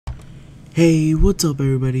Hey, what's up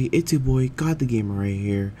everybody? It's your boy, God the Gamer right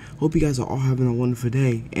here. Hope you guys are all having a wonderful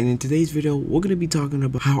day. And in today's video, we're going to be talking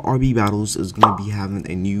about how RB Battles is going to be having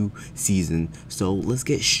a new season. So let's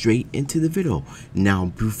get straight into the video. Now,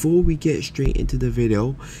 before we get straight into the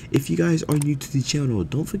video, if you guys are new to the channel,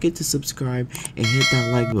 don't forget to subscribe and hit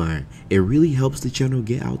that like button. It really helps the channel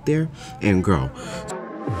get out there and grow.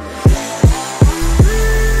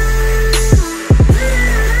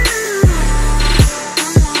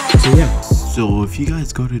 So if you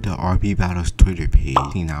guys go to the RB Battles Twitter page,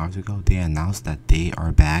 18 hours ago, they announced that they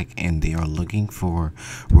are back and they are looking for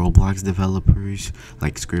Roblox developers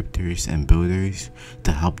like scripters and builders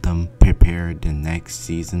to help them prepare the next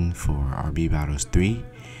season for RB Battles 3.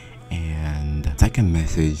 And the second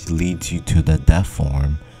message leads you to the dev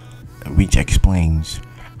forum, which explains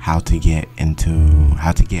how to get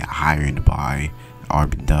hired by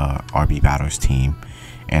the RB Battles team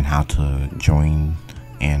and how to join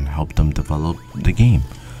and help them develop the game.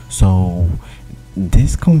 So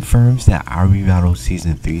this confirms that RB Battles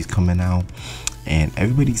Season 3 is coming out, and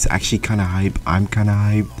everybody's actually kind of hyped. I'm kind of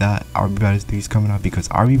hyped that RB Battles 3 is coming out because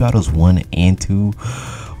RB Battles 1 and 2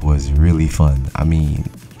 was really fun. I mean,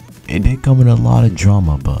 it did come with a lot of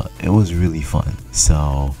drama, but it was really fun.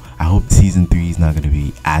 So I hope Season 3 is not going to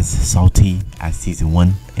be as salty as Season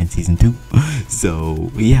 1 and Season 2.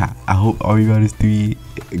 So yeah, I hope RB Battles 3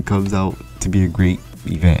 comes out to be a great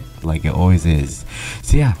event like it always is.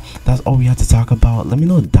 So yeah, that's all we have to talk about. Let me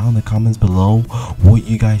know down in the comments below what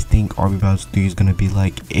you guys think RB Battles 3 is gonna be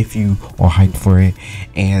like, if you are hyped for it,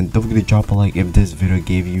 and don't forget to drop a like if this video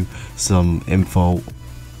gave you some info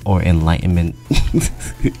or enlightenment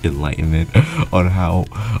on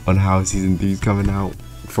how Season 3 is coming out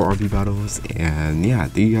for RB Battles. And yeah,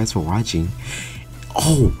 thank you guys for watching.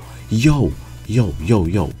 Oh, yo,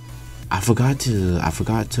 I forgot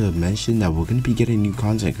to mention that we're gonna be getting new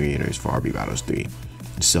content creators for RB Battles 3.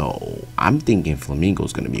 So I'm thinking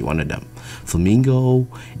Flamingo's gonna be one of them. Flamingo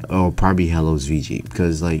or probably Hello's VG,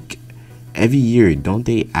 because like every year don't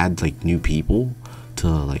they add like new people to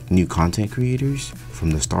like new content creators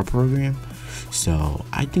from the STAR program? So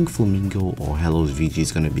I think Flamingo or Hello's VG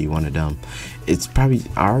is gonna be one of them. It's probably,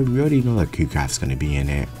 we already know that KuCraft's gonna be in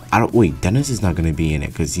it. Dennis is not gonna be in it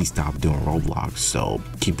because he stopped doing Roblox. So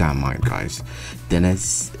keep that in mind, guys.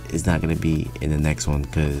 Dennis is not gonna be in the next one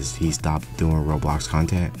because he stopped doing Roblox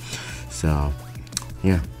content. So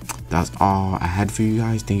yeah, that's all I had for you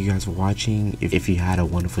guys. Thank you guys for watching. If you had a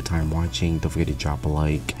wonderful time watching, don't forget to drop a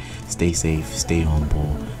like. Stay safe, stay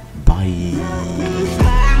humble.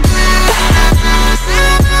 Bye.